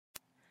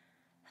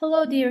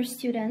Hello dear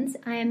students,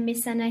 I am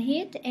Miss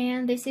Anahit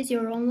and this is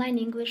your online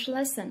English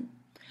lesson.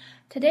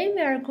 Today we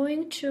are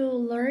going to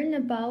learn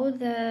about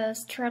the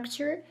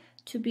structure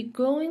to be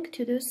going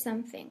to do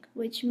something,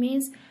 which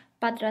means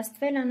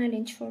պատրաստվել անել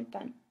ինչ-որ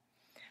բան.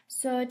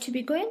 So to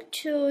be going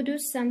to do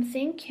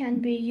something can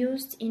be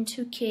used in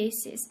two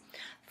cases.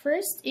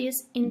 First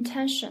is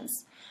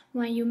intentions,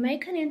 when you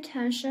make an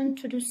intention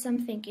to do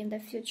something in the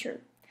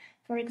future.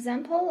 For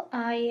example,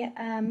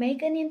 I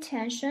make an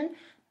intention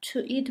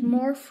to eat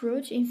more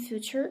fruit in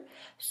future,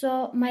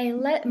 so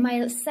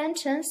my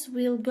sentence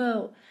will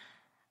go,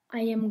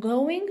 I am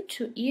going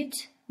to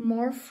eat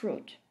more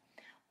fruit.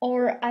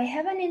 Or I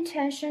have an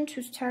intention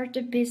to start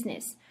a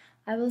business.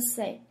 I will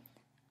say,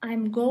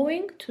 I'm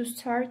going to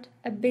start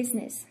a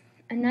business.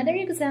 Another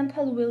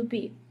example will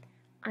be,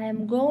 I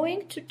am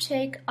going to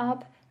take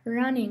up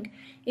running.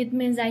 It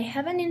means I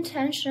have an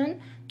intention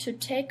to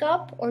take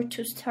up or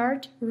to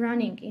start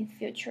running in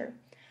future.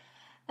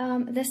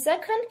 The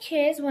second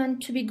case when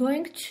to be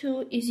going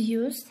to is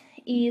used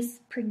is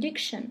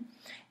prediction.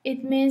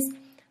 It means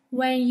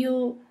when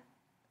you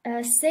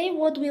say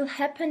what will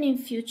happen in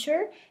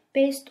future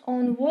based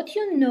on what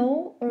you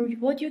know or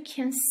what you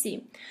can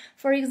see.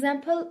 For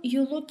example,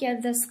 you look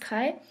at the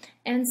sky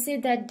and see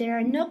that there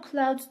are no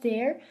clouds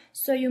there,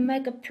 so you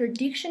make a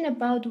prediction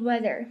about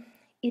weather.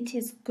 It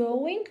is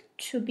going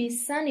to be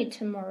sunny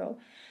tomorrow.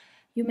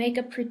 You make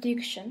a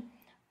prediction.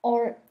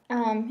 Or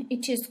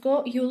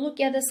you look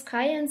at the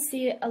sky and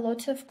see a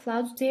lot of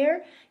clouds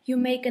there, you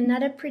make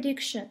another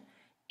prediction.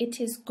 It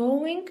is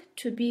going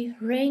to be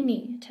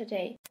rainy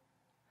today.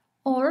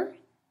 Or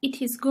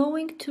it is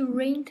going to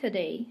rain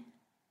today.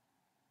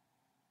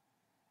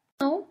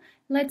 Now,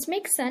 let's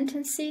make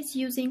sentences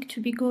using to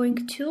be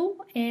going to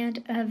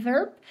and a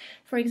verb,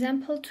 for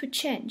example, to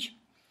change.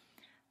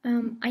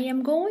 I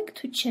am going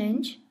to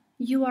change,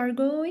 you are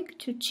going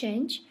to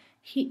change,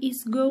 he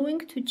is going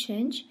to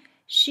change,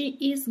 she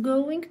is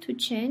going to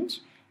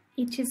change,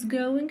 it is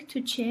going to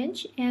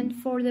change, and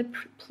for the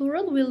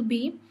plural will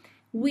be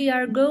we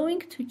are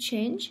going to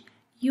change,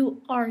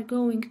 you are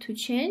going to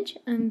change,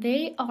 and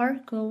they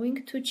are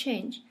going to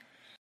change.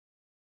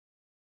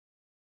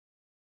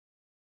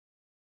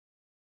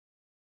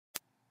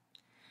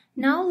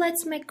 Now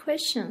let's make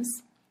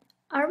questions.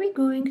 Are we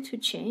going to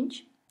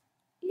change?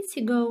 Is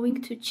he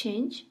going to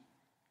change?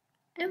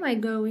 Am I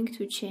going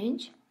to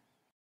change?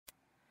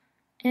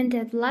 And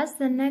at last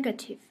the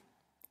negative.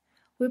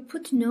 We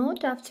put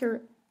note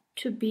after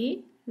to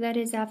be, that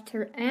is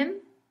after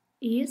am,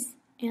 is,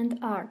 and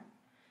are.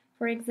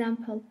 For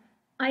example,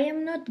 I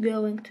am not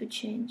going to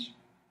change.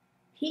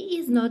 He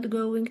is not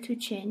going to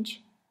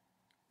change.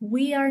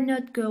 We are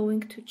not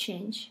going to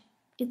change,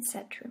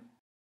 etc.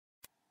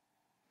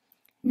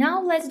 Now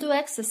let's do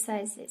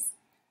exercises.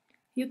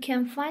 You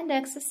can find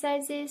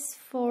exercises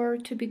for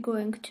to be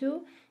going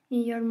to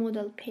in your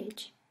Moodle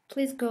page.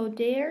 Please go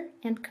there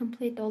and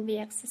complete all the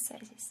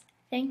exercises.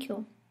 Thank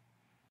you.